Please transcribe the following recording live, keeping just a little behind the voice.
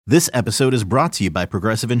This episode is brought to you by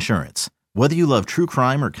Progressive Insurance. Whether you love true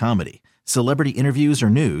crime or comedy, celebrity interviews or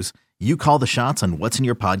news, you call the shots on what's in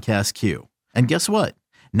your podcast queue. And guess what?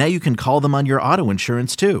 Now you can call them on your auto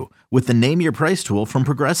insurance too with the Name Your Price tool from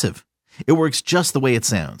Progressive. It works just the way it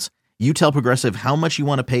sounds. You tell Progressive how much you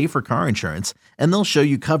want to pay for car insurance, and they'll show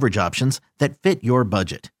you coverage options that fit your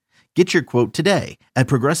budget. Get your quote today at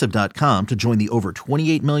Progressive.com to join the over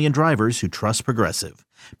 28 million drivers who trust Progressive.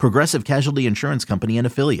 Progressive Casualty Insurance Company and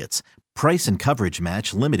Affiliates. Price and coverage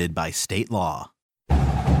match limited by state law. All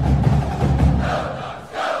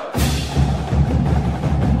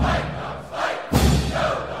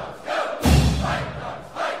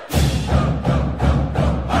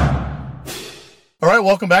right,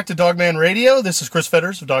 welcome back to Dogman Radio. This is Chris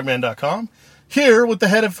Fetters of Dogman.com. Here with the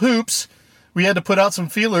head of Hoops. We had to put out some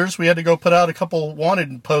feelers. We had to go put out a couple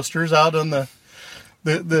wanted posters out on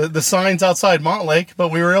the signs outside Montlake, but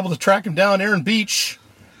we were able to track him down. Aaron Beach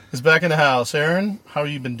is back in the house. Aaron, how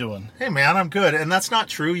you been doing? Hey man, I'm good. And that's not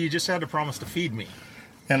true. You just had to promise to feed me.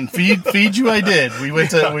 And feed you I did. We went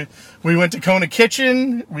to we went to Kona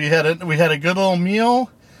Kitchen. We had a good little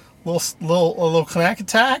meal. A little knack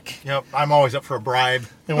attack. Yep, I'm always up for a bribe.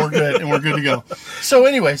 And we're good. And we're good to go. So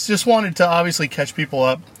anyways, just wanted to obviously catch people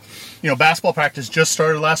up. You know, basketball practice just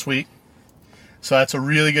started last week. So that's a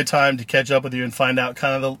really good time to catch up with you and find out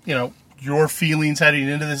kind of your feelings heading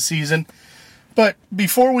into the season. But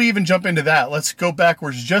before we even jump into that, let's go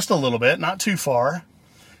backwards just a little bit, not too far.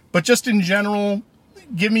 But just in general,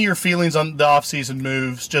 give me your feelings on the offseason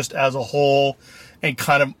moves just as a whole and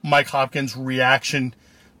kind of Mike Hopkins' reaction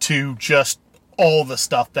to just all the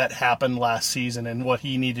stuff that happened last season and what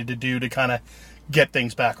he needed to do to kind of get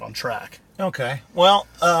things back on track. Okay. Well,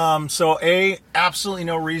 so absolutely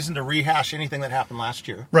no reason to rehash anything that happened last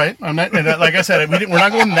year. Right. Like I said, we're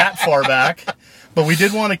not going that far back, but we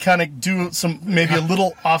did want to kind of do maybe a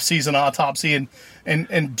little off-season autopsy.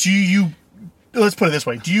 And do you, let's put it this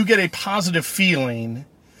way, do you get a positive feeling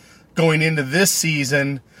going into this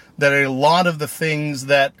season that a lot of the things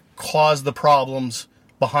that caused the problems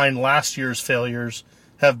behind last year's failures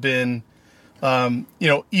have been,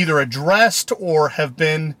 either addressed or have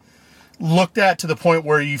been looked at to the point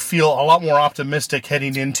where you feel a lot more optimistic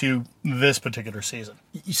heading into this particular season?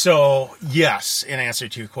 So, yes, in answer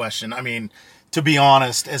to your question. I mean, to be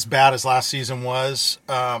honest, as bad as last season was,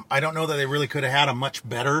 I don't know that they really could have had a much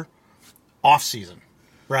better offseason,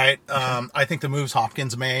 right? I think the moves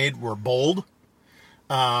Hopkins made were bold.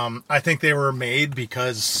 I think they were made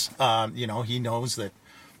because, he knows that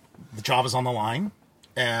the job is on the line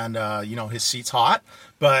and, his seat's hot.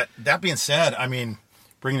 But that being said, I mean,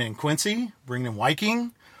 bringing in Quincy, bringing in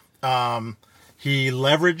Viking. He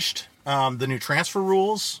leveraged the new transfer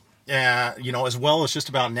rules, as well as just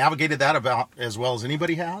about navigated that about as well as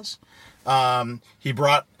anybody has. He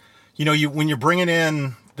brought, when you're bringing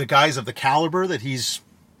in the guys of the caliber that he's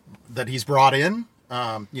brought in,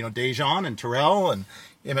 Dejan and Terrell and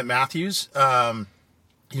Emmett Matthews.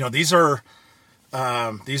 These are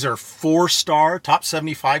 4-star, top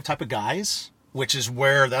 75 type of guys, which is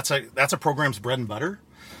where that's a program's bread and butter.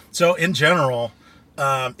 So in general,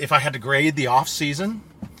 if I had to grade the off season,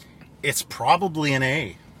 it's probably an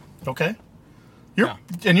A. Okay.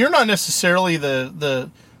 And you're not necessarily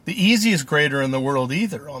the easiest grader in the world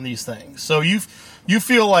either on these things. So you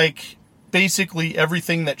feel like basically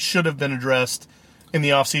everything that should have been addressed in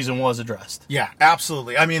the off season was addressed. Yeah,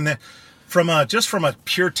 absolutely. I mean, from a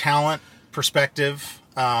pure talent perspective,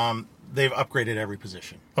 they've upgraded every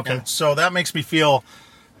position. Okay. And so that makes me feel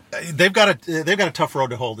they've got a tough road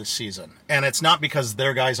to hoe this season. And it's not because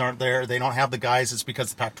their guys aren't there. They don't have the guys. It's because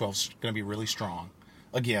the Pac-12 is going to be really strong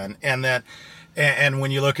again. And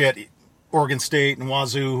when you look at Oregon State and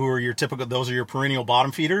Wazoo, who are those are your perennial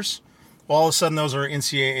bottom feeders, well, all of a sudden those are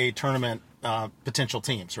NCAA tournament potential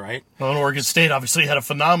teams, right? Well, Oregon State obviously had a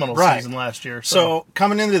phenomenal season last year. So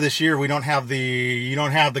coming into this year, you don't have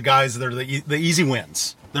the guys that are the easy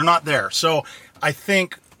wins. They're not there. So I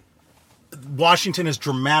think Washington has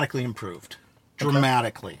dramatically improved.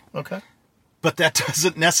 Dramatically. Okay. But that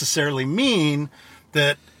doesn't necessarily mean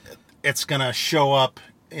that it's going to show up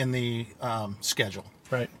in the schedule.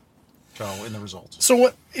 Right. So in the results.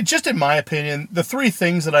 So just in my opinion, the three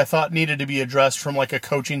things that I thought needed to be addressed from like a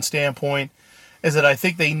coaching standpoint is that I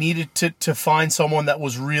think they needed to find someone that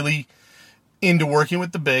was really into working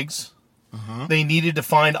with the bigs. Mm-hmm. They needed to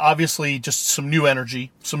find, obviously, just some new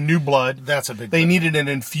energy, some new blood. That's a big They needed an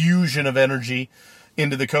infusion of energy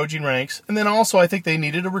into the coaching ranks. And then also I think they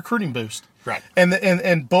needed a recruiting boost. Right.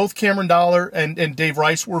 And both Cameron Dollar and Dave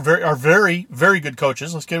Rice are very, very good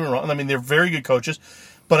coaches. Let's get me wrong. I mean, they're very good coaches.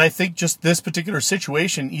 But I think just this particular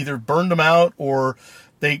situation either burned them out or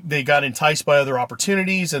they got enticed by other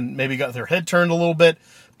opportunities and maybe got their head turned a little bit.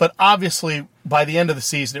 But obviously, by the end of the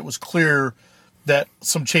season, it was clear that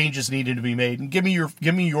some changes needed to be made. And give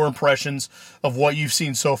me your impressions of what you've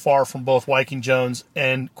seen so far from both Wyking Jones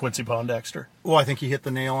and Quincy Pondexter. Well, I think you hit the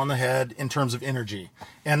nail on the head in terms of energy,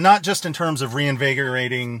 and not just in terms of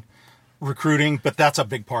reinvigorating recruiting, but that's a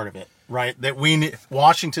big part of it, right? That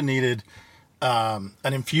Washington needed an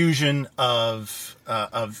infusion of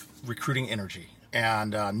recruiting energy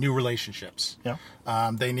and new relationships. Yeah.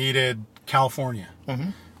 They needed California,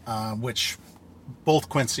 which both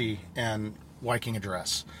Quincy and Wyking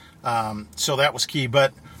address. So that was key.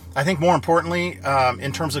 But I think more importantly,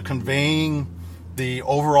 in terms of conveying the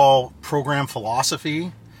overall program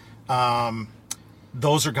philosophy,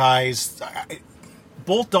 those are guys.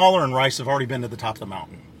 Both Dollar and Rice have already been to the top of the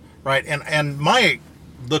mountain, right? And my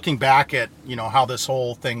looking back at how this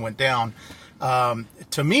whole thing went down,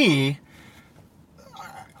 to me,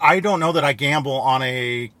 I don't know that I gamble on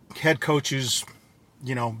a head coach who's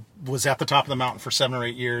was at the top of the mountain for 7 or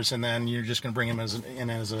 8 years, and then you're just going to bring him as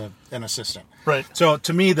an assistant. Right. So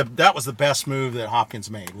to me, that was the best move that Hopkins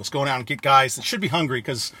made, was going out and get guys that should be hungry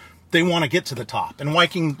because they want to get to the top. And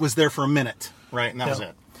Wyking was there for a minute, right? And that was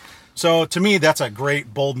it. So to me, that's a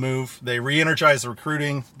great, bold move. They re-energized the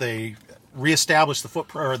recruiting. They reestablished the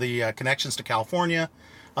footprint or the connections to California,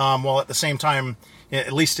 while at the same time,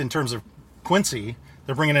 at least in terms of Quincy,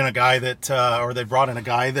 they're bringing in a guy that, or they brought in a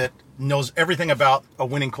guy that knows everything about a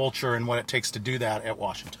winning culture and what it takes to do that at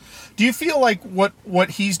Washington. Do you feel like what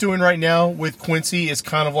he's doing right now with Quincy is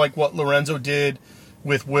kind of like what Lorenzo did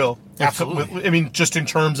with Will? Absolutely. I mean, just in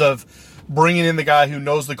terms of bringing in the guy who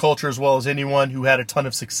knows the culture as well as anyone, who had a ton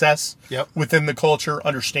of success within the culture,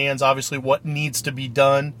 understands obviously what needs to be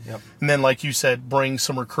done, and then, like you said, bring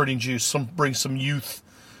some recruiting juice, bring some youth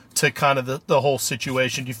to kind of the whole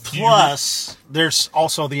situation. Plus, there's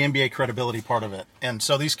also the NBA credibility part of it. And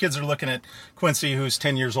so these kids are looking at Quincy, who's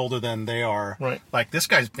 10 years older than they are. Right. Like, this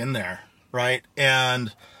guy's been there, right?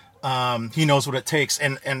 And he knows what it takes.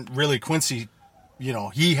 And really, Quincy,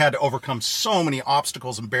 he had to overcome so many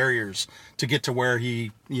obstacles and barriers to get to where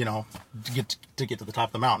he, to get to the top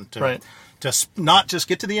of the mountain. To not just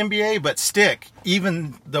get to the NBA, but stick,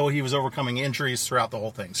 even though he was overcoming injuries throughout the whole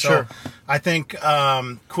thing. So I think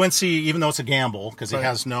Quincy, even though it's a gamble, because he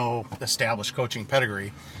has no established coaching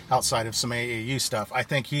pedigree outside of some AAU stuff, I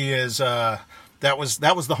think he is, that was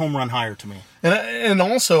the home run hire to me. And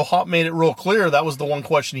also, Hop made it real clear, that was the one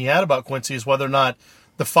question he had about Quincy, is whether or not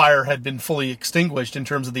the fire had been fully extinguished in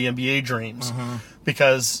terms of the NBA dreams.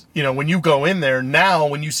 Because, when you go in there now,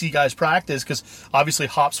 when you see guys practice, because obviously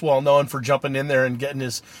Hop's well known for jumping in there and getting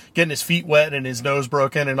his feet wet and his nose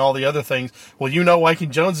broken and all the other things. Well,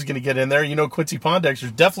 Wyking Jones is going to get in there. Quincy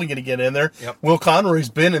Pondexter's definitely going to get in there. Will Conroy's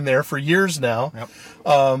been in there for years now.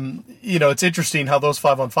 It's interesting how those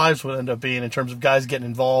 5-on-5s would end up being in terms of guys getting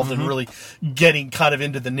involved and really getting kind of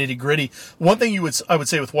into the nitty gritty. One thing I would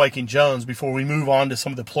say with Wyking Jones, before we move on to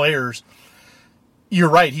some of the players, you're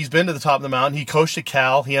right. He's been to the top of the mountain. He coached at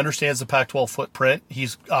Cal. He understands the Pac-12 footprint.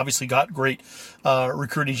 He's obviously got great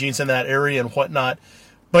recruiting genes in that area and whatnot.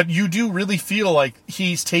 But you do really feel like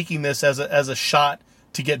he's taking this as a shot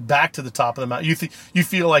to get back to the top of the mountain. You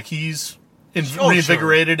feel like he's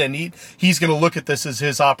reinvigorated, and he's going to look at this as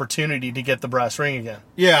his opportunity to get the brass ring again.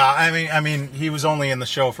 Yeah, I mean, he was only in the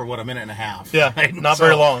show for a minute and a half. Yeah, right? Not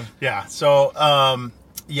very long. Yeah, so.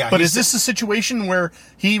 But is this a situation where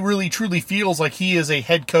he really truly feels like he is a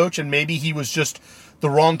head coach and maybe he was just the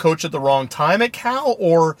wrong coach at the wrong time at Cal?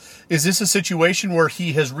 Or is this a situation where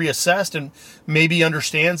he has reassessed and maybe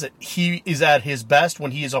understands that he is at his best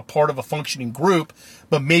when he is a part of a functioning group,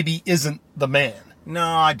 but maybe isn't the man? No,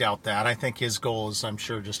 I doubt that. I think his goal is, I'm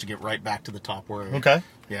sure, just to get right back to the top where. Okay.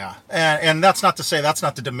 Yeah, and that's not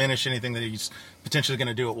to diminish anything that he's potentially going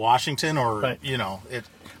to do at Washington, or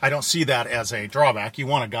I don't see that as a drawback. You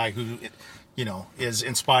want a guy who, is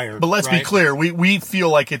inspired. But let's be clear, we feel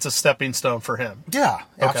like it's a stepping stone for him. Yeah,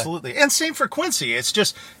 absolutely. And same for Quincy. It's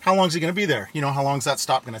just, how long is he going to be there? How long is that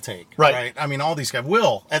stop going to take? Right. I mean, all these guys.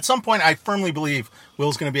 Will, at some point, I firmly believe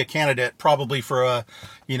Will's going to be a candidate, probably for a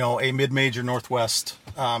mid-major Northwest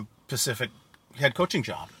Pacific head coaching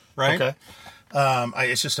job. Right. Okay.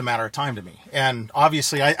 It's just a matter of time to me. And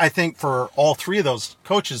obviously, I think for all three of those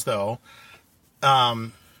coaches, though,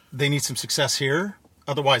 they need some success here.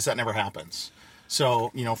 Otherwise, that never happens.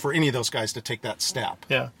 So, for any of those guys to take that step.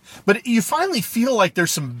 Yeah. But you finally feel like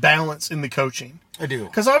there's some balance in the coaching. I do.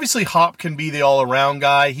 Because obviously Hop can be the all-around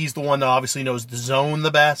guy. He's the one that obviously knows the zone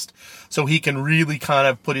the best. So he can really kind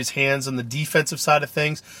of put his hands on the defensive side of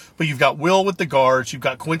things. But you've got Will with the guards. You've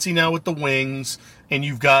got Quincy now with the wings. And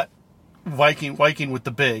you've got Viking with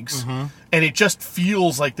the bigs, and it just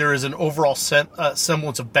feels like there is an overall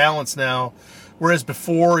semblance of balance now. Whereas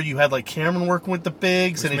before you had like Cameron working with the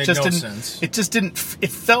bigs, and it just didn't. Sense. It just didn't.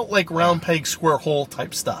 It felt like round peg square hole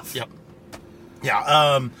type stuff. Yep.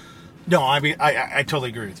 Yeah. No, I mean I totally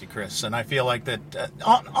agree with you, Chris, and I feel like that.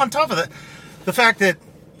 On top of that, the fact that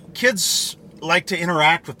kids like to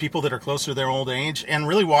interact with people that are closer to their old age, and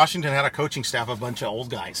really Washington had a coaching staff of a bunch of old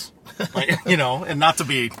guys, like, and not to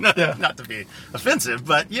be offensive,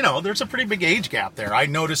 but there's a pretty big age gap there. I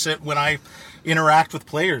notice it when I interact with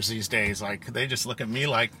players these days. Like, they just look at me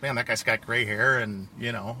like, man, that guy's got gray hair, and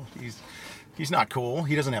he's not cool.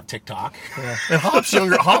 He doesn't have TikTok. Yeah. And Hop's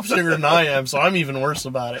younger than I am, so I'm even worse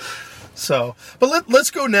about it. So, but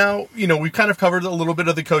let's go now. We've kind of covered a little bit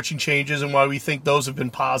of the coaching changes and why we think those have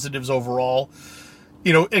been positives overall.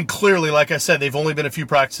 And clearly, like I said, they've only been a few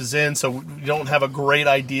practices in, so we don't have a great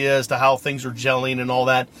idea as to how things are gelling and all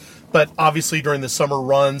that. But obviously, during the summer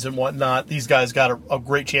runs and whatnot, these guys got a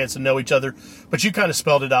great chance to know each other. But you kind of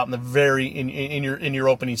spelled it out in the in your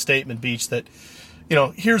opening statement, Beach, that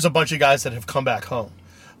here's a bunch of guys that have come back home,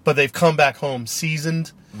 but they've come back home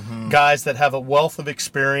seasoned. Guys that have a wealth of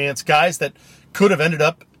experience, guys that could have ended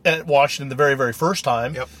up at Washington the very, very first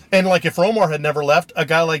time. Yep. And like if Romar had never left, a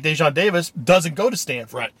guy like Dejon Davis doesn't go to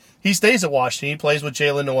Stanford. Right. He stays at Washington. He plays with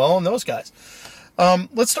Jalen Noel and those guys.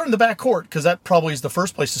 Let's start in the backcourt, because that probably is the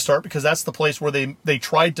first place to start, because that's the place where they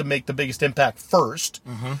tried to make the biggest impact first.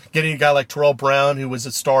 Getting a guy like Terrell Brown, who was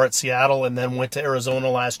a star at Seattle and then went to Arizona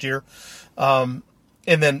last year. And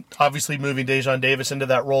then obviously moving Dejon Davis into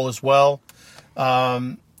that role as well.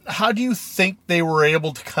 How do you think they were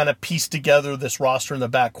able to kind of piece together this roster in the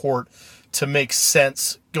backcourt to make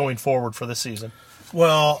sense going forward for this season?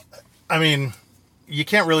 Well, I mean, you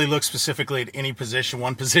can't really look specifically at any position,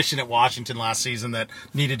 one position at Washington last season that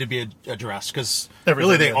needed to be addressed, because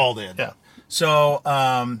really they all did. Yeah. So,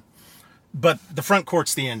 but the front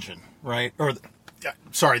court's the engine, right? The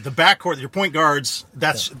backcourt, your point guards,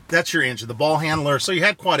 that's your engine, the ball handler. So you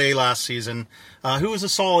had Quad A last season, who was a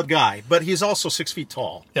solid guy, but he's also 6 feet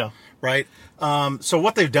tall. Yeah. Right? So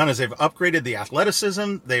what they've done is they've upgraded the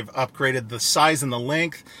athleticism, they've upgraded the size and the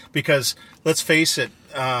length, because let's face it,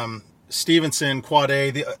 Stevenson, Quad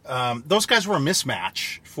A, those guys were a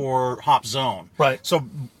mismatch for Hop Zone. Right. So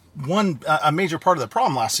a major part of the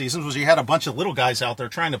problem last season was you had a bunch of little guys out there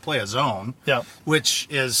trying to play a zone. Yeah. Which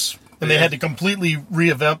is... And they had to completely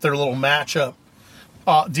revamp their little matchup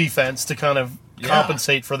defense to kind of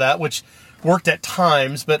compensate for that, which worked at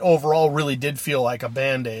times, but overall really did feel like a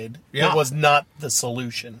Band-Aid. Yeah. It was not the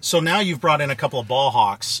solution. So now you've brought in a couple of ball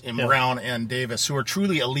hawks in Brown and Davis, who are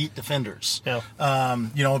truly elite defenders. Yeah.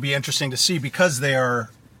 It'll be interesting to see, because they are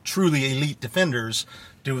truly elite defenders,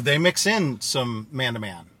 do they mix in some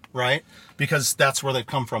man-to-man, right? Because that's where they've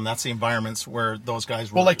come from. That's the environments where those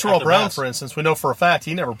guys were. Well, like Terrell Brown, best. for instance, we know for a fact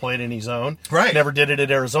he never played any zone. Right. Never did it at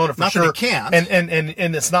Arizona for not sure. That he can't.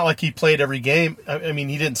 And it's not like he played every game. I mean,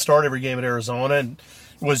 he didn't start every game at Arizona and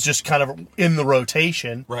was just kind of in the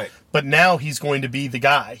rotation. Right. But now he's going to be the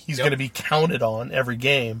guy. He's going to be counted on every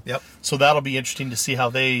game. Yep. So that'll be interesting to see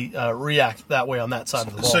how they react that way on that side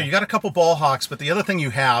of the ball. So you got a couple ball hawks, but the other thing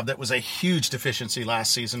you have that was a huge deficiency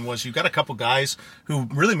last season was you got a couple guys who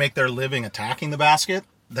really make their living attacking the basket.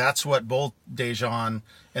 That's what both Dejon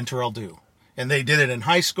and Terrell do. And they did it in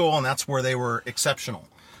high school, and that's where they were exceptional.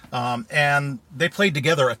 And they played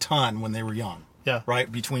together a ton when they were young. Yeah.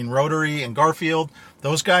 Right? Between Rotary and Garfield,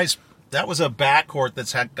 those guys, that was a backcourt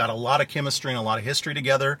that's got a lot of chemistry and a lot of history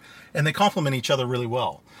together, and they complement each other really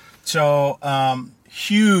well. So,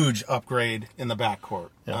 huge upgrade in the backcourt.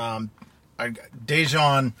 Yeah.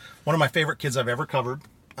 Dejon, one of my favorite kids I've ever covered.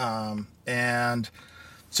 And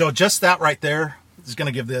so just that right there is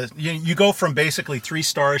going to give you go from basically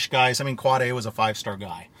 3-star-ish guys. I mean, Quad A was a 5-star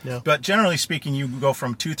guy. Yeah. But generally speaking, you go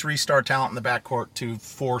from 2 3-star talent in the backcourt to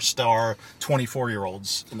 4-star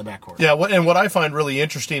 24-year-olds in the backcourt. Yeah, and what I find really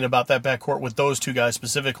interesting about that backcourt with those two guys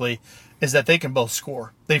specifically is that they can both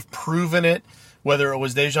score. They've proven it, whether it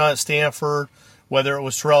was Dejon at Stanford, whether it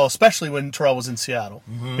was Terrell, especially when Terrell was in Seattle.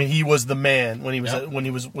 I mean, he was the man when he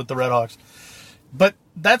was with the Redhawks. But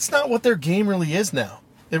that's not what their game really is now.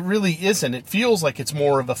 It really isn't. It feels like it's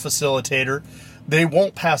more of a facilitator. They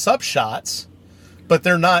won't pass up shots, but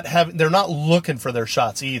they're not looking for their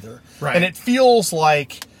shots either. Right. And it feels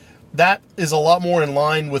like that is a lot more in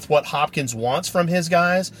line with what Hopkins wants from his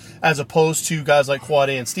guys, as opposed to guys like Quad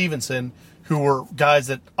A and Stevenson, who were guys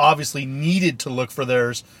that obviously needed to look for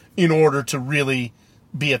theirs in order to really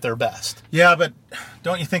be at their best. Yeah, but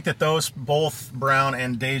don't you think that those, both Brown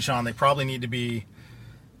and Dejon, they probably need to be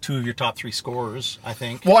two of your top three scorers, I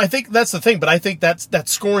think. Well, I think that's the thing, but I think that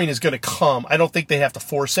scoring is going to come. I don't think they have to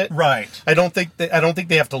force it. Right. I don't think they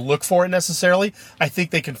have to look for it necessarily. I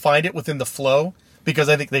think they can find it within the flow because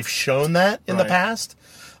I think they've shown that in the past.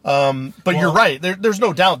 But you're right. There's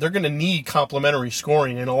no doubt they're going to need complementary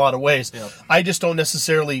scoring in a lot of ways. Yep. I just don't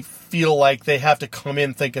necessarily feel like they have to come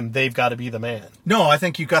in thinking they've got to be the man. No, I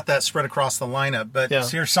think you got that spread across the lineup. But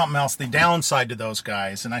here's something else. The downside to those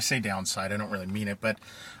guys, and I say downside, I don't really mean it, but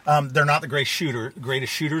they're not the greatest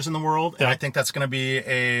shooters in the world. And I think that's going to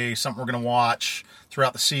be something we're going to watch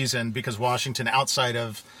throughout the season because Washington, outside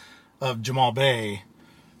of Jamal Bay,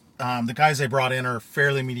 the guys they brought in are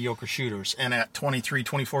fairly mediocre shooters. And at 23,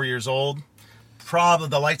 24 years old, probably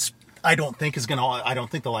the lights, I don't think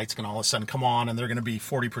the light's going to all of a sudden come on and they're going to be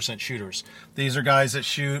 40% shooters. These are guys that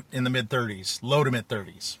shoot in the mid-30s, low to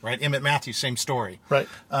mid-30s, right? Emmett Matthews, same story. Right.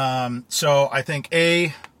 So I think,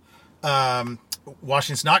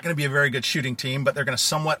 Washington's not going to be a very good shooting team, but they're going to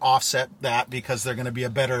somewhat offset that because they're going to be a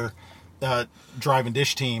better drive and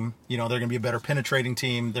dish team. They're going to be a better penetrating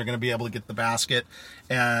team. They're going to be able to get the basket.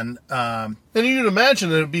 And you'd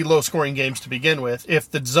imagine it would be low-scoring games to begin with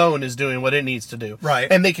if the zone is doing what it needs to do. Right.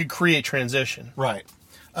 And they could create transition. Right.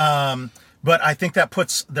 But I think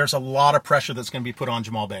there's a lot of pressure that's going to be put on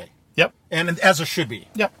Jamal Bay. Yep. And as there should be.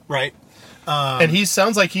 Yep. Right. And he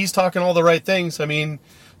sounds like he's talking all the right things. I mean,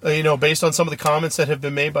 based on some of the comments that have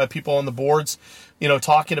been made by people on the boards,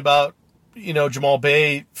 talking about, Jamal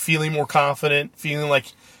Bay feeling more confident, feeling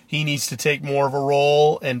like he needs to take more of a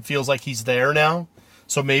role and feels like he's there now.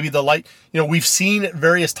 So maybe the light, we've seen at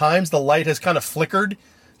various times the light has kind of flickered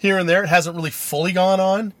here and there. It hasn't really fully gone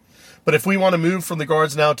on. But if we want to move from the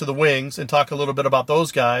guards now to the wings and talk a little bit about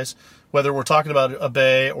those guys, whether we're talking about a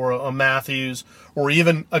Bay or a Matthews or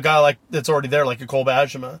even a guy like that's already there, like a Cole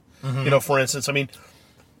Bajema, for instance, I mean,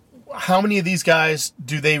 how many of these guys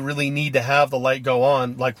do they really need to have the light go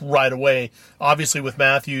on like right away? Obviously, with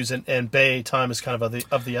Matthews and Bay, time is kind of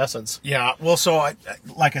the essence. Yeah. Well, so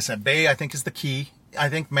like I said, Bay I think is the key. I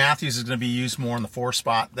think Matthews is going to be used more in the 4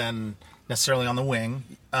 spot than necessarily on the wing.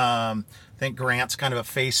 I think Grant's kind of a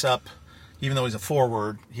face-up, even though he's a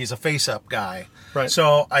forward, he's a face-up guy. Right.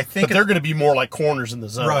 So I think they're going to be more like corners in the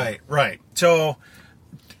zone. Right. So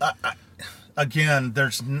again,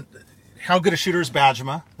 there's. How good a shooter is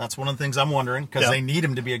Bajema? That's one of the things I'm wondering because they need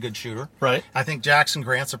him to be a good shooter. Right. I think Jackson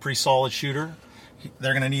Grant's a pretty solid shooter.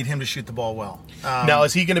 They're going to need him to shoot the ball well. Now,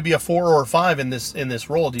 is he going to be a 4 or a 5 in this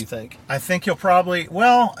role, do you think? I think he'll probably,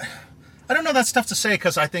 I don't know. That's tough to say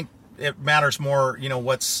because I think it matters more,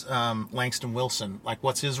 what's Langston Wilson, like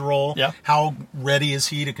what's his role? Yeah. How ready is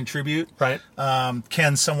he to contribute? Right.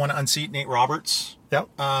 Can someone unseat Nate Roberts? Yep.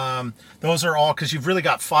 Those are all because you've really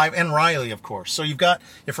got 5, and Riley, of course. So you've got,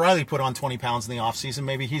 if Riley put on 20 pounds in the offseason,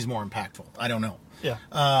 maybe he's more impactful. I don't know. Yeah.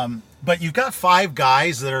 But you've got 5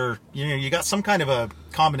 guys that are, you got some kind of a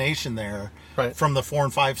combination there from the 4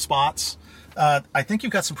 and 5 spots. I think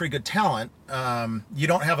you've got some pretty good talent. You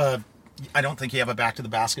don't have I don't think you have a back to the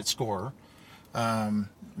basket scorer.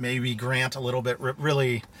 Maybe Grant a little bit.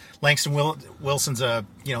 Really, Langston Wilson's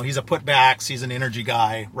he's a putbacks. He's an energy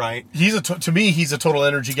guy, right? To me, he's a total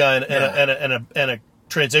energy guy and a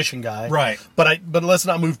transition guy, right? But let's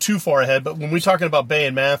not move too far ahead. But when we're talking about Bay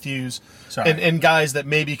and Matthews and guys that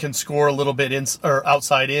maybe can score a little bit or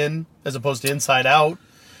outside in as opposed to inside out,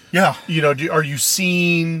 are you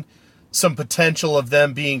seeing some potential of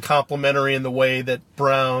them being complementary in the way that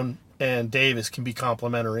Brown and Davis can be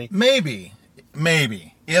complementary? Maybe.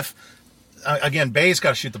 If again, Bay's got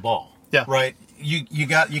to shoot the ball. Yeah. Right. You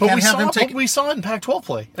can't have him take. We saw it in Pac-12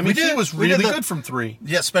 play. I mean, he was really good from 3.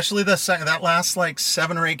 Yeah, especially that last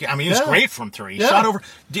 7 or 8 games. I mean, he was great from 3. He shot over.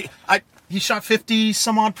 He shot 50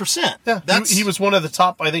 some odd percent. Yeah, he was one of the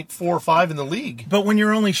top, I think, 4 or 5 in the league. But when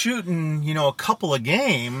you're only shooting, a couple a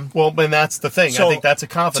game. Well, and that's the thing. So, I think that's a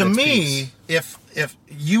confidence to me, piece. If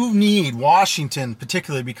you need Washington,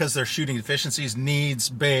 particularly because their shooting deficiencies, needs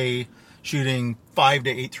Bay shooting 5 to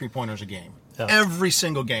 8 3-pointers a game. Yeah. Every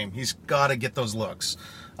single game, he's got to get those looks.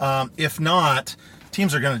 If not,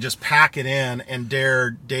 teams are going to just pack it in and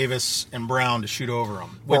dare Davis and Brown to shoot over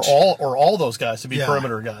them. Or all those guys to be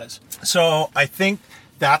perimeter guys. So I think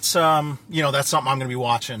that's something I'm going to be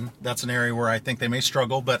watching. That's an area where I think they may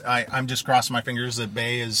struggle, but I'm just crossing my fingers that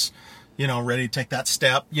Bay is, ready to take that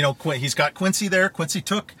step. He's got Quincy there.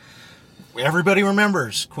 Everybody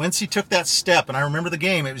remembers Quincy took that step, and I remember the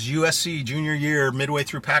game. It was USC junior year, midway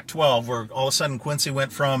through Pac-12, where all of a sudden Quincy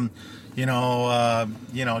went from,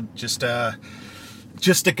 just a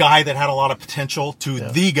guy that had a lot of potential to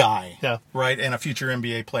the guy, right, and a future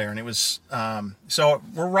NBA player. And it was so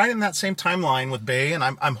we're right in that same timeline with Bay, and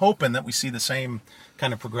I'm hoping that we see the same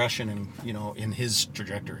kind of progression in his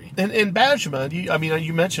trajectory. And Bajema,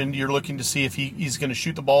 you mentioned you're looking to see if he's going to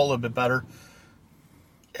shoot the ball a little bit better.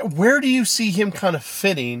 Where do you see him kind of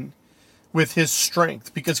fitting with his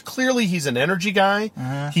strength? Because clearly he's an energy guy.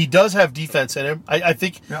 He does have defense in him. I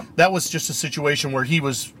think that was just a situation where he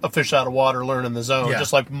was a fish out of water learning the zone,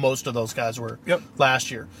 just like most of those guys were last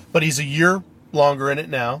year. But he's a year longer in it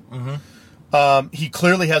now. He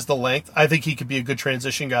clearly has the length. I think he could be a good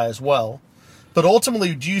transition guy as well. But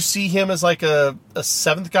ultimately, do you see him as like a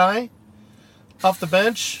seventh guy off the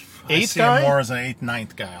bench? Eighth I see guy? him more as an eighth,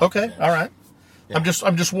 ninth guy. Okay, all right. Yeah.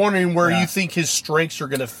 I'm just wondering where you think his strengths are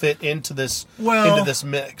going to fit into this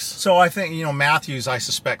mix. So I think Matthews, I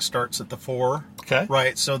suspect, starts at the 4. Okay.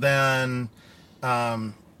 Right. So then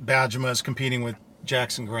Bajema is competing with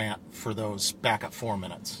Jackson Grant for those backup 4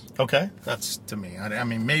 minutes. Okay. That's to me. I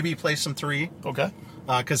mean, maybe he plays some 3. Okay.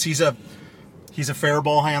 Because he's a fair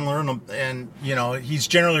ball handler, and he's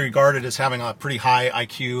generally regarded as having a pretty high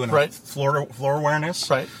IQ and a floor awareness.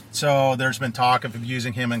 Right. So there's been talk of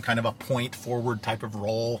using him in kind of a point forward type of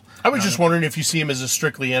role. I was just wondering if you see him as a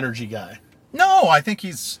strictly energy guy. No, I think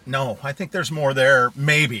there's more there,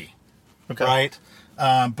 maybe. Okay. Right.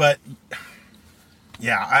 But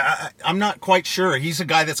yeah, I'm not quite sure. He's a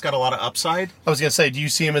guy that's got a lot of upside. I was going to say, do you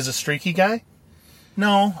see him as a streaky guy?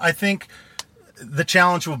 No, I think the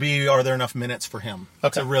challenge will be, are there enough minutes for him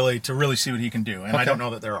to really see what he can do? And I don't know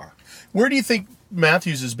that there are. Where do you think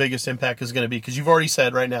Matthews' biggest impact is going to be? Because you've already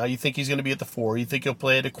said right now you think he's going to be at the 4. You think he'll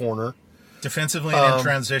play at a corner. Defensively and in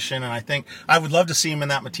transition, and I think I would love to see him in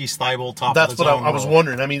that Matisse Thybulle top That's of the what zone I was role.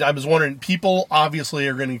 wondering. I mean, I was wondering, people obviously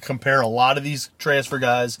are going to compare a lot of these transfer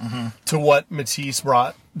guys to what Matisse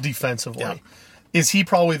brought defensively. Yeah. Is he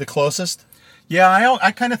probably the closest? Yeah,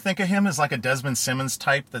 I kind of think of him as like a Desmond Simmons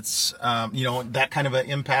type. That's that kind of an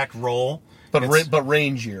impact role, but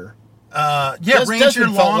rangier. Ranger,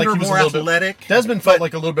 longer, more athletic. Desmond felt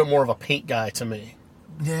like a little bit more of a paint guy to me.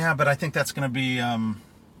 Yeah, but I think that's going to be.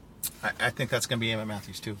 I think that's going to be Emmett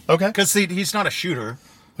Matthews too. Okay, because he's not a shooter.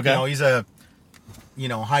 Okay, he's a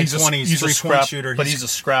high 20s, 3-point shooter, but he's a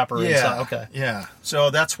scrapper. Inside. Okay, yeah.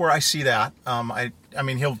 So that's where I see that. I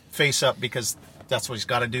mean he'll face up because that's what he's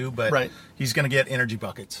got to do, but he's going to get energy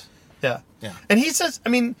buckets. Yeah. Yeah. And he says, I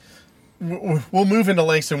mean, we'll move into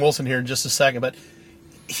Langston Wilson here in just a second, but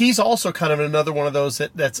he's also kind of another one of those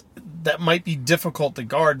that might be difficult to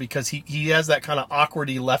guard because he has that kind of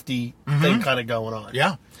awkwardy lefty thing kind of going on.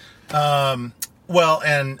 Yeah. Well,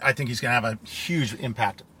 and I think he's going to have a huge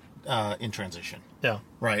impact in transition. Yeah.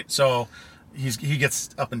 Right. So he gets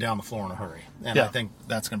up and down the floor in a hurry, and I think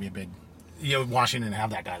that's going to be a big. Washington didn't have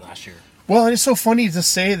that guy last year. Well, it's so funny to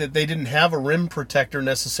say that they didn't have a rim protector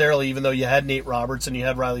necessarily, even though you had Nate Roberts and you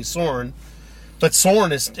had Riley Soren. But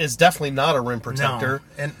Soren is definitely not a rim protector.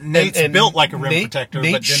 No. And Nate's built like a rim protector,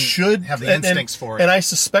 Nate but should have the instincts for it. And I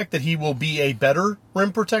suspect that he will be a better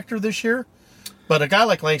rim protector this year. But a guy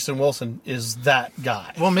like Langston Wilson is that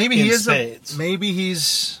guy. Well, maybe he is. Maybe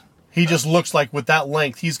he's. He just looks like with that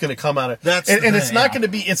length, he's going to come out of. And it's not going to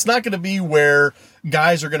be. It's not going to be where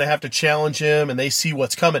guys are going to have to challenge him and they see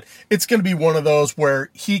what's coming. It's going to be one of those where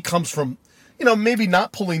he comes from, maybe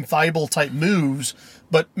not pulling Thybulle type moves,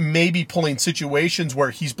 but maybe pulling situations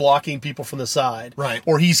where he's blocking people from the side, right?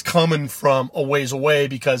 Or he's coming from a ways away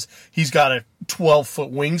because he's got a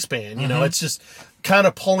 12-foot wingspan. It's just kind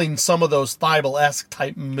of pulling some of those Thybulle-esque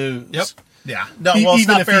type moves. Yep. Yeah. No, well, it's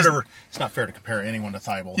not fair to compare anyone to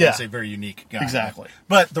Thybulle. Yeah. He's a very unique guy. Exactly.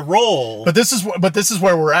 But the role. But this is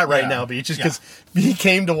where we're at right now, Beach, because he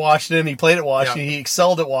came to Washington, he played at Washington, he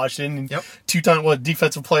excelled at Washington, 2-time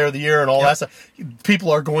defensive player of the year and all that stuff. People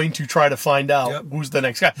are going to try to find out who's the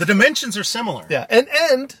next guy. The dimensions are similar. Yeah.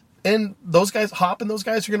 And those guys, Hop and those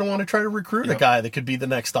guys are going to want to try to recruit a guy that could be the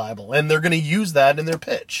next Thybulle. And they're going to use that in their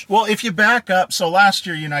pitch. Well, if you back up, so last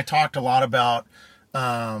year you and I talked a lot about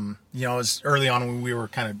as early on when we were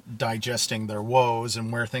kind of digesting their woes and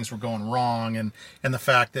where things were going wrong and the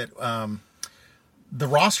fact that the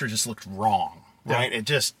roster just looked wrong, right?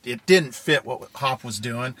 It didn't fit what Hop was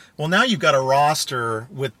doing. Well, now you've got a roster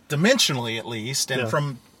with dimensionally at least, and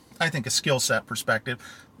from, I think, a skill set perspective,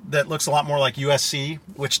 that looks a lot more like USC,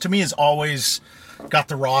 which to me has always got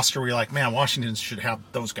the roster where you're like, man, Washington should have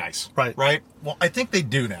those guys. Right. Right? Well, I think they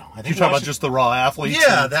do now. I think you're talking about just the raw athletes?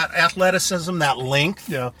 Yeah, that athleticism, that length,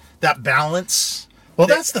 that balance. Well,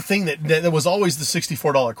 that's the thing that was always the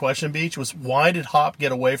 $64 question, Beach, was why did Hop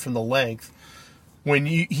get away from the length when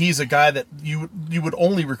he's a guy that you would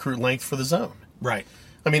only recruit length for the zone? Right.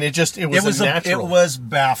 I mean, it was natural. It was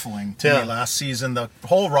baffling to Yeah. me last season. The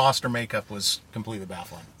whole roster makeup was completely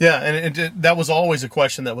baffling. Yeah, and that was always a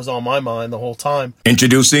question that was on my mind the whole time.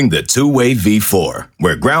 Introducing the Two-Way V4,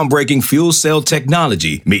 where groundbreaking fuel cell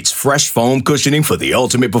technology meets fresh foam cushioning for the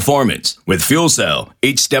ultimate performance. With Fuel Cell,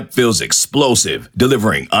 each step feels explosive,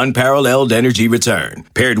 delivering unparalleled energy return.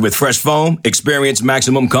 Paired with fresh foam, experience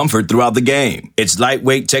maximum comfort throughout the game. Its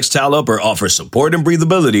lightweight textile upper offers support and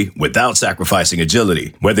breathability without sacrificing agility.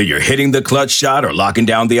 Whether you're hitting the clutch shot or locking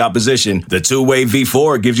down the opposition, the Two-Way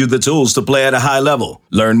V4 gives you the tools to play at a high level.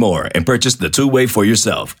 Learn more and purchase the Two-Way for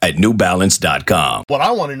yourself at newbalance.com. What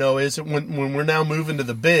I want to know is when we're now moving to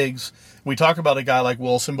the bigs, we talk about a guy like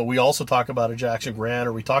Wilson, but we also talk about a Jackson Grant,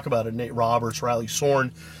 or we talk about a Nate Roberts, Riley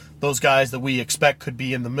Sorn, those guys that we expect could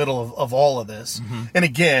be in the middle of all of this. Mm-hmm. And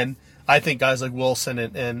again, I think guys like Wilson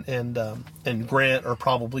and Grant are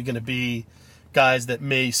probably going to be guys that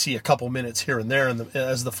may see a couple minutes here and there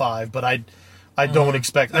as the five, but I don't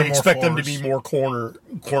expect. I expect them to be more corner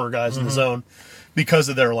guys in the zone because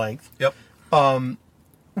of their length. Yep.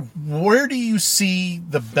 Where do you see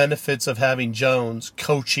the benefits of having Jones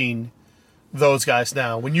coaching those guys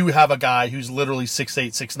now? When you have a guy who's literally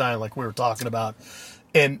 6'8", 6'9", like we were talking about,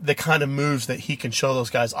 and the kind of moves that he can show those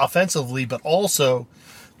guys offensively, but also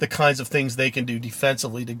the kinds of things they can do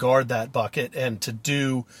defensively to guard that bucket and to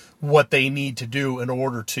do what they need to do in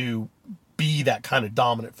order to be that kind of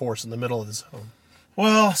dominant force in the middle of the zone.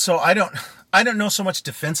 Well, so I don't know so much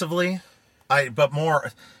defensively, but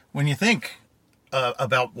more when you think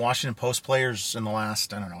about Washington Post players in the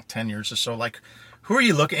last 10 years or so. Like, who are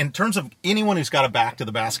you looking in terms of anyone who's got a back to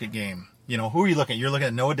the basket game? You know, who are you looking at? You're looking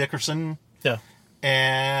at Noah Dickerson. Yeah.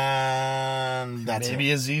 And that's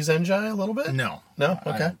maybe Aziz Njai a little bit? No.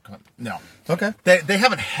 Okay. No. Okay. They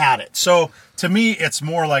haven't had it. So to me, it's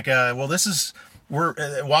more like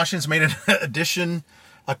Washington's made an addition,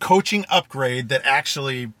 a coaching upgrade that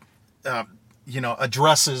actually,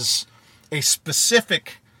 addresses a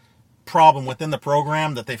specific problem within the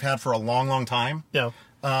program that they've had for a long, long time. Yeah.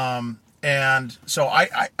 And so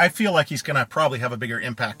I feel like he's going to probably have a bigger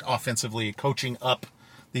impact offensively, coaching up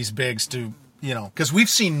these bigs to, because we've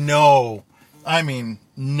seen no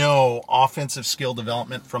offensive skill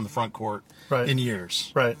development from the front court in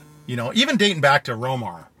years. Right. Even dating back to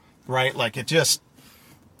Romar, right? Like it just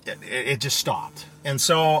stopped. And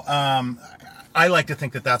so I like to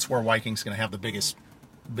think that that's where Viking's going to have the biggest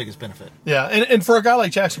benefit. Yeah, and for a guy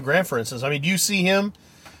like Jackson Grant, for instance, I mean, do you see him?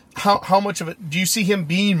 How much of it do you see him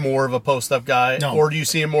being more of a post-up guy, or do you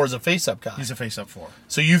see him more as a face-up guy? He's a face-up four.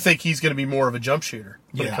 So you think he's going to be more of a jump shooter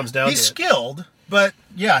when it comes down to it? He's skilled, but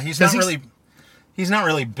he's not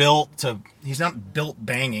really built to. He's not built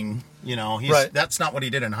banging. That's not what he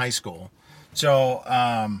did in high school. So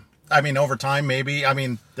over time, maybe.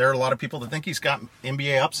 There are a lot of people that think he's got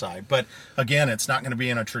NBA upside, but again, it's not going to be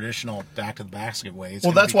in a traditional back to the basket way.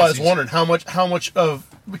 Well, that's why I was wondering how much of,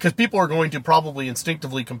 because people are going to probably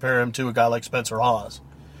instinctively compare him to a guy like Spencer Hawes.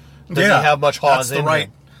 Does he have much Hawes in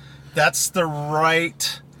him? That's the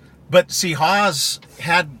right. But see, Hawes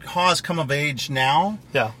come of age now.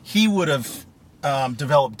 Yeah, he would have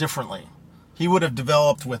developed differently. He would have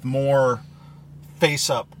developed with more face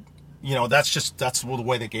up. That's the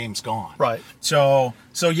way the game's gone. Right. So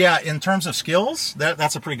yeah, in terms of skills,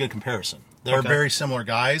 that's a pretty good comparison. They're very similar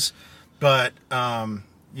guys, but the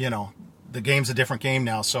game's a different game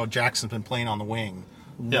now. So Jackson's been playing on the wing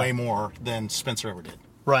way more than Spencer ever did.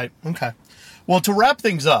 Right. Okay. Well, to wrap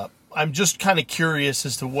things up, I'm just kind of curious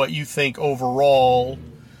as to what you think overall,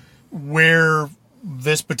 where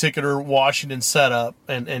this particular Washington setup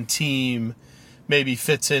and team maybe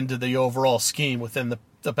fits into the overall scheme within the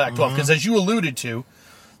Pac-12, because as you alluded to,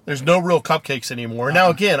 there's no real cupcakes anymore. Now,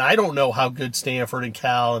 again, I don't know how good Stanford and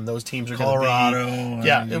Cal and those teams are going to be. Colorado.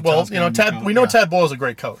 Yeah, well, Tad Boyle is a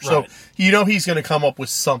great coach, so he's going to come up with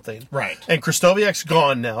something. Right. And Krzyztowiak's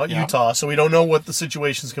gone now at Utah, so we don't know what the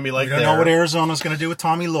situation's going to be like there. We don't know what Arizona's going to do with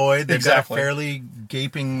Tommy Lloyd. They've got a Exactly. fairly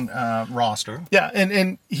gaping roster. Yeah,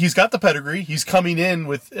 and he's got the pedigree. He's coming in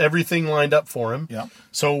with everything lined up for him. Yeah.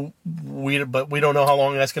 So we don't know how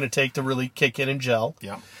long that's going to take to really kick in and gel.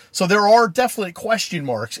 Yeah. So there are definite question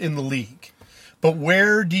marks in the league. But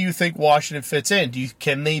where do you think Washington fits in?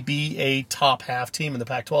 Can they be a top half team in the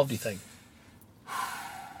Pac-12, do you think?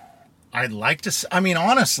 I'd like to.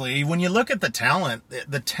 Honestly, when you look at the talent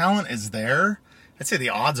is there. I'd say the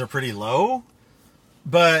odds are pretty low,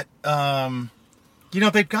 but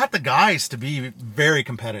they've got the guys to be very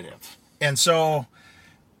competitive, and so,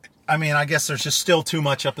 I guess there's just still too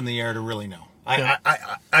much up in the air to really know.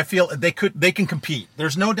 I feel they can compete.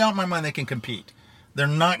 There's no doubt in my mind they can compete. They're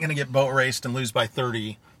not going to get boat raced and lose by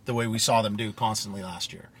 30 the way we saw them do constantly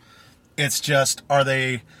last year. It's just,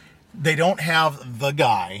 they don't have the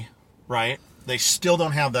guy, right? They still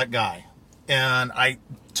don't have that guy. And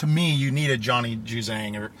to me, you need a Johnny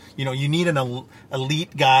Juzang, or, you need an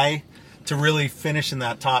elite guy to really finish in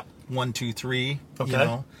that top 1, 2, 3.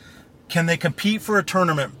 Okay. Can they compete for a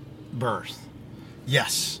tournament berth?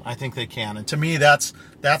 Yes, I think they can. And to me, that's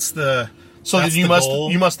the So that's then the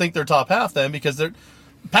you must think they're top half then, because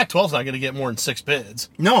Pac-12's not going to get more than 6 bids.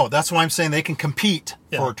 No, that's why I'm saying they can compete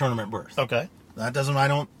for a tournament berth. Okay. I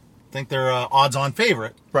don't think they're odds-on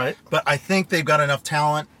favorite. Right. But I think they've got enough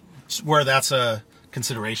talent where that's a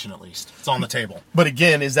consideration, at least. It's on the table. But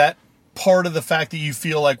again, is that part of the fact that you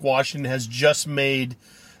feel like Washington has just made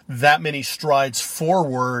that many strides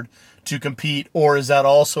forward to compete, or is that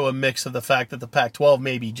also a mix of the fact that the Pac-12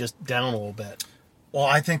 may be just down a little bit? Well,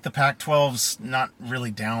 I think the Pac-12's not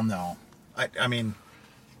really down, though. I mean...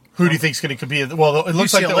 Who do you think is going to compete? Well, it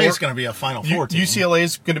looks like UCLA is going to be a Final Four team. UCLA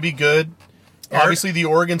is going to be good. Obviously, the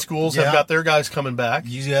Oregon schools have got their guys coming back.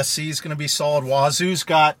 USC is going to be solid. Wazoo's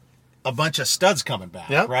got a bunch of studs coming back,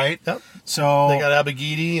 right? Yep. So they got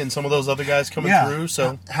Abagidi and some of those other guys coming through.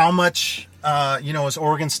 So how much, is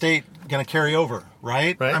Oregon State going to carry over,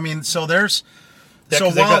 right? I mean, so there's... Yeah,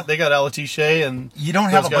 so they got Alatishe, and you don't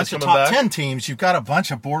have a bunch of top back. 10 teams. You've got a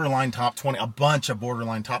bunch of borderline top 20, a bunch of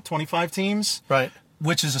borderline top 25 teams. Right.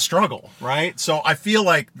 Which is a struggle, right? So I feel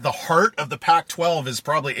like the heart of the Pac-12 is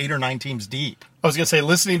probably 8 or 9 teams deep. I was going to say,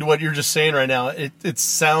 listening to what you're just saying right now, it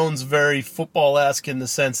sounds very football-esque in the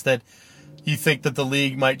sense that you think that the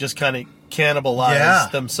league might just kind of cannibalize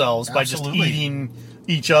themselves by just eating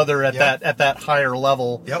each other at that higher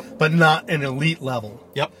level, but not an elite level.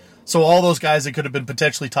 Yep. So all those guys that could have been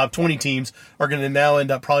potentially top 20 teams are going to now end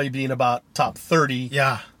up probably being about top 30.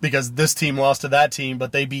 Yeah. Because this team lost to that team,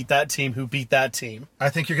 but they beat that team who beat that team. I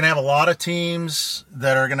think you're going to have a lot of teams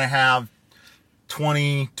that are going to have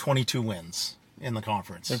 20, 22 wins in the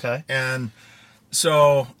conference. Okay. And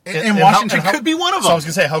so, and Washington could be one of them. So I was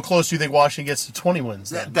going to say, how close do you think Washington gets to 20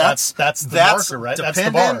 wins then? That's the marker, right? That's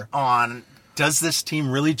the bar. On, does this team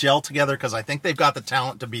really gel together? Because I think they've got the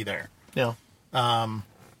talent to be there. Yeah.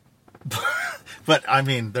 But, I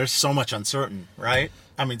mean, there's so much uncertain, right?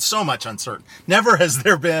 I mean, so much uncertain. Never has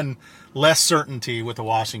there been less certainty with the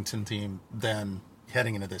Washington team than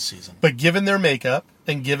heading into this season. But given their makeup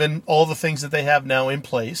and given all the things that they have now in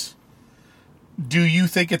place, do you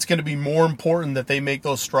think it's going to be more important that they make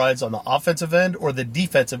those strides on the offensive end or the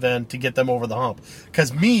defensive end to get them over the hump?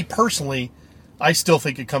 Because me, personally, I still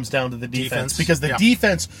think it comes down to the defense because the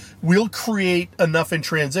defense will create enough in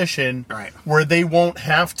transition where they won't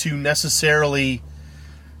have to necessarily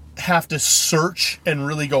have to search and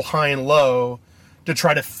really go high and low to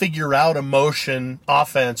try to figure out a motion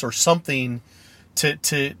offense or something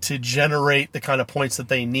to generate the kind of points that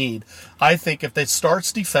they need. I think if it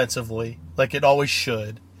starts defensively, like it always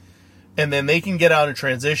should, and then they can get out in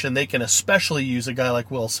transition, they can especially use a guy like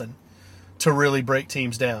Wilson to really break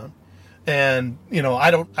teams down. And,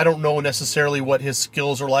 I don't know necessarily what his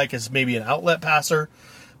skills are like as maybe an outlet passer,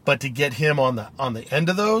 but to get him on the end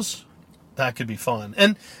of those, that could be fun.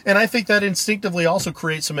 And I think that instinctively also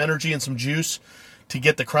creates some energy and some juice to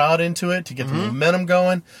get the crowd into it, to get the momentum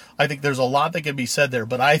going. I think there's a lot that can be said there,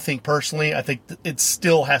 but I think personally, it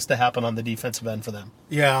still has to happen on the defensive end for them.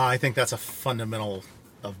 Yeah, I think that's a fundamental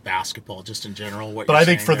of basketball, just in general. But I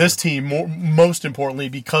think for this team, most importantly,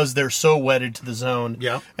 because they're so wedded to the zone,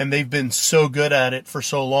 and they've been so good at it for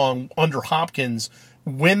so long under Hopkins,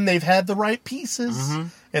 when they've had the right pieces,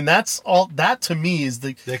 and that's all. That to me is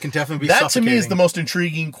they can definitely be that suffocating. To me is the most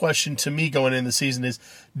intriguing question to me going into the season is: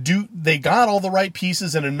 do they got all the right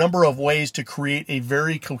pieces in a number of ways to create a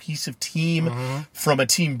very cohesive team from a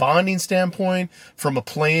team bonding standpoint, from a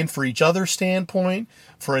playing for each other standpoint,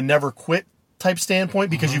 for a never quit type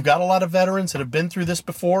standpoint, because you've got a lot of veterans that have been through this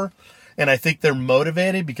before, and I think they're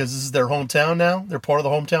motivated because this is their hometown now. They're part of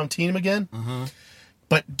the hometown team again.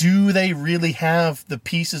 But do they really have the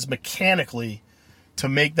pieces mechanically to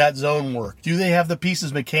make that zone work? Do they have the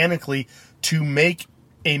pieces mechanically to make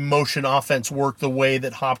a motion offense work the way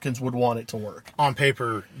that Hopkins would want it to work? On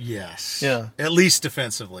paper, yes. Yeah. At least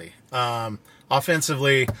defensively.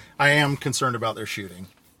 Offensively, I am concerned about their shooting,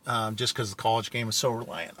 just because the college game is so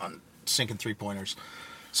reliant on sinking three-pointers.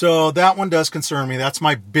 So that one does concern me. That's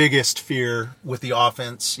my biggest fear with the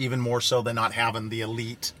offense, even more so than not having the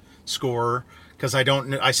elite scorer, because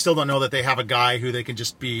I still don't know that they have a guy who they can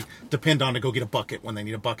just depend on to go get a bucket when they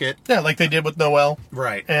need a bucket. Yeah, like they did with Noel.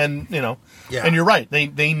 Right. And, and you're right.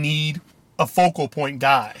 They need a focal point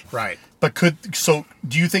guy. Right. But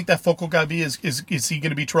do you think that focal guy is he going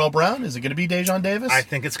to be Terrell Brown? Is it going to be Dejon Davis? I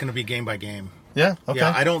think it's going to be game by game. Yeah, okay.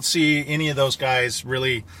 Yeah, I don't see any of those guys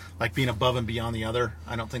really like being above and beyond the other.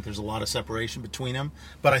 I don't think there's a lot of separation between them.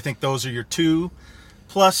 But I think those are your two.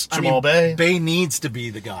 Plus, Jamal Bay. Bay needs to be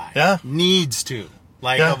the guy. Yeah. Needs to.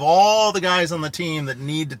 Like, Yeah. of all the guys on the team that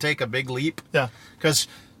need to take a big leap. Yeah. Because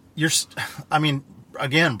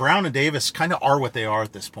again, Brown and Davis kind of are what they are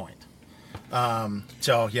at this point.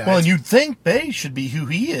 So, yeah. Well, and you'd think Bay should be who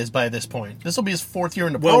he is by this point. This will be his 4th year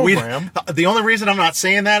in the program. The only reason I'm not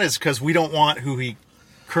saying that is because we don't want who he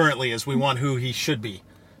currently is. We want who he should be,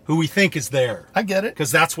 who we think is there. I get it.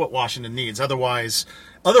 Because that's what Washington needs. Otherwise,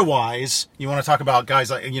 you want to talk about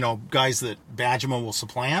guys like guys that Badgema will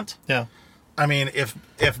supplant. Yeah. I mean, if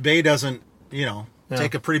Bay doesn't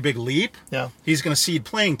take a pretty big leap, he's going to cede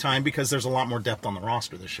playing time because there's a lot more depth on the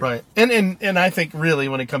roster this year. Right. And I think really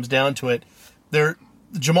when it comes down to it,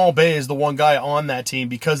 Jamal Bay is the one guy on that team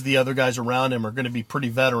because the other guys around him are going to be pretty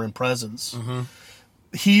veteran presence. Mm-hmm.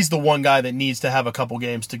 He's the one guy that needs to have a couple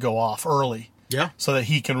games to go off early. Yeah. So that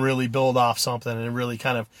he can really build off something and really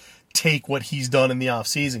kind of take what he's done in the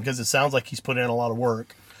offseason, because it sounds like he's put in a lot of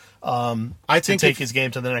work to take his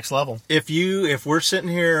game to the next level. If we're sitting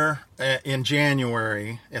here in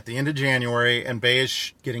January, at the end of January, and Bay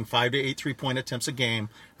is getting 5 to 8 3-point attempts a game,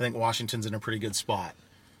 I think Washington's in a pretty good spot.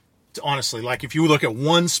 Honestly, like if you look at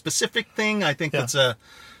one specific thing, I think that's that's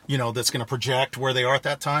going to project where they are at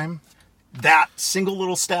that time. That single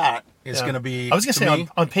little stat is going to be. I was going to say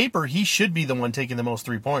on paper he should be the one taking the most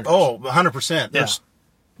 3-pointers. Oh, 100%. There's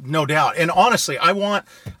no doubt. And honestly,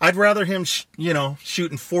 I'd rather him shooting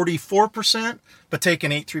 44% but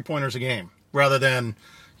taking 8 3-pointers a game rather than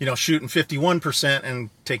shooting 51% and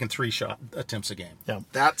taking 3 shot attempts a game. Yeah,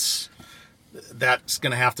 that's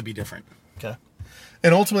going to have to be different. Okay.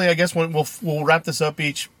 And ultimately, I guess when we'll wrap this up,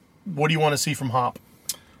 what do you want to see from Hop?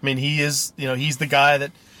 I mean, he's the guy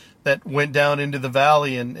that went down into the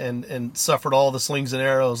valley and suffered all the slings and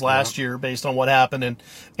arrows last year based on what happened,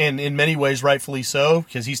 and in many ways rightfully so,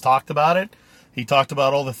 because he's talked about it. He talked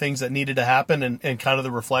about all the things that needed to happen and kind of the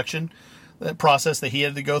reflection process that he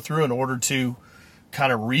had to go through in order to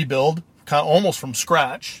kind of rebuild almost from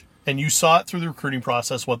scratch. And you saw it through the recruiting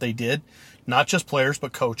process, what they did, not just players,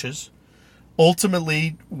 but coaches.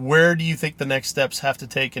 Ultimately, where do you think the next steps have to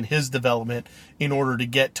take in his development in order to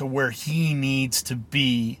get to where he needs to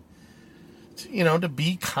be, to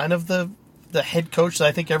be kind of the head coach that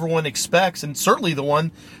I think everyone expects, and certainly the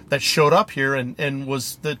one that showed up here and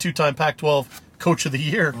was the 2-time Pac-12 Coach of the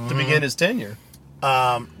Year to begin his tenure?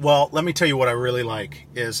 Well, let me tell you what I really like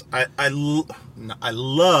is I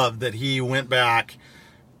love that he went back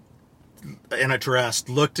and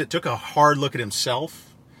took a hard look at himself.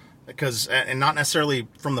 And not necessarily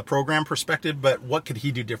from the program perspective, but what could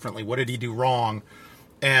he do differently? What did he do wrong?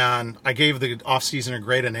 And I gave the offseason a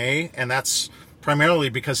grade an A, and that's primarily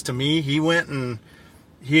because to me, he went and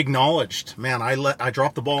he acknowledged, man, I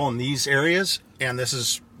dropped the ball in these areas, and this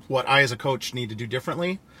is what I as a coach need to do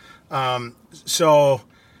differently. So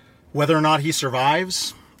whether or not he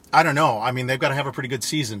survives, I don't know. I mean, they've got to have a pretty good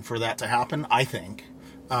season for that to happen, I think,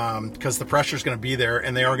 because the pressure's going to be there,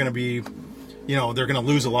 and they are going to be... they're going to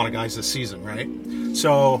lose a lot of guys this season, right?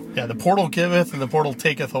 So... Yeah, the portal giveth and the portal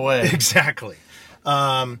taketh away. Exactly.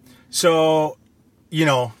 First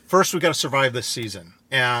we've got to survive this season.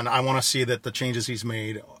 And I want to see that the changes he's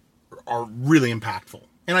made are really impactful.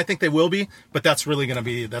 And I think they will be, but that's really going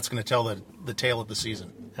to tell the tale of the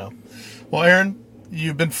season. Yeah. Well, Aaron,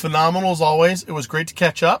 you've been phenomenal as always. It was great to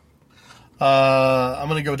catch up. I'm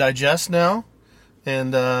going to go digest now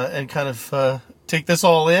and kind of take this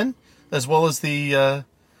all in, as well as the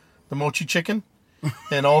mochi chicken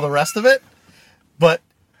and all the rest of it. But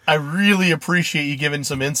I really appreciate you giving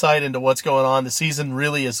some insight into what's going on. The season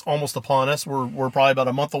really is almost upon us. We're probably about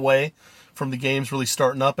a month away from the games really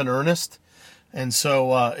starting up in earnest. And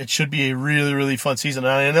so it should be a really, really fun season.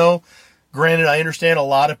 And I know, granted, I understand a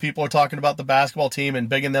lot of people are talking about the basketball team and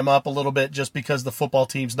bigging them up a little bit just because the football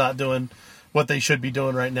team's not doing what they should be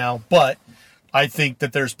doing right now. But I think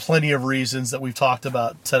that there's plenty of reasons that we've talked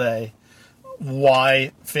about today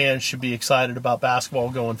why fans should be excited about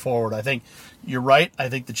basketball going forward. I think you're right. I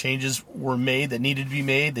think the changes were made that needed to be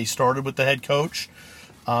made. They started with the head coach.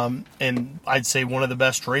 And I'd say one of the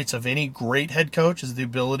best traits of any great head coach is the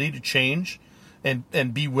ability to change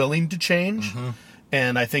and be willing to change. Mm-hmm.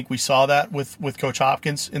 And I think we saw that with Coach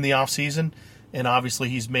Hopkins in the offseason. And obviously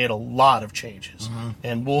he's made a lot of changes. Mm-hmm.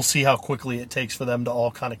 And we'll see how quickly it takes for them to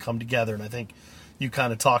all kind of come together. And I think you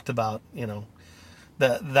kind of talked about,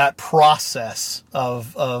 that process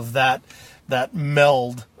of that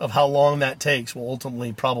meld of how long that takes will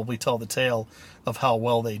ultimately probably tell the tale of how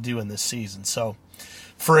well they do in this season. So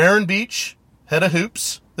for Aaron Beach, head of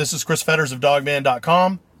hoops, This is Chris Fetters of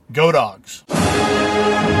Dogman.com. Go Dogs.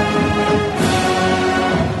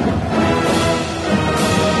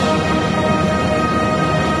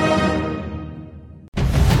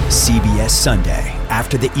 CBS Sunday,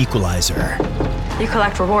 after The Equalizer. You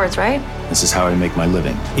collect rewards, right? This is how I make my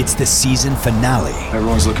living. It's the season finale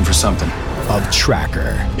Everyone's looking for something. of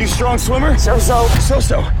Tracker. You strong swimmer? So-so.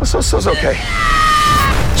 So-so's okay.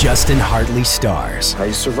 Justin Hartley stars. How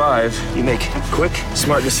you survive, you make quick,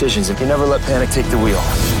 smart decisions, and you never let panic take the wheel.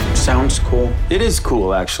 Sounds cool. It is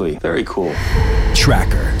cool, actually. Very cool.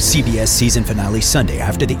 Tracker, CBS season finale Sunday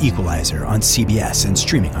after The Equalizer on CBS and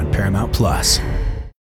streaming on Paramount+.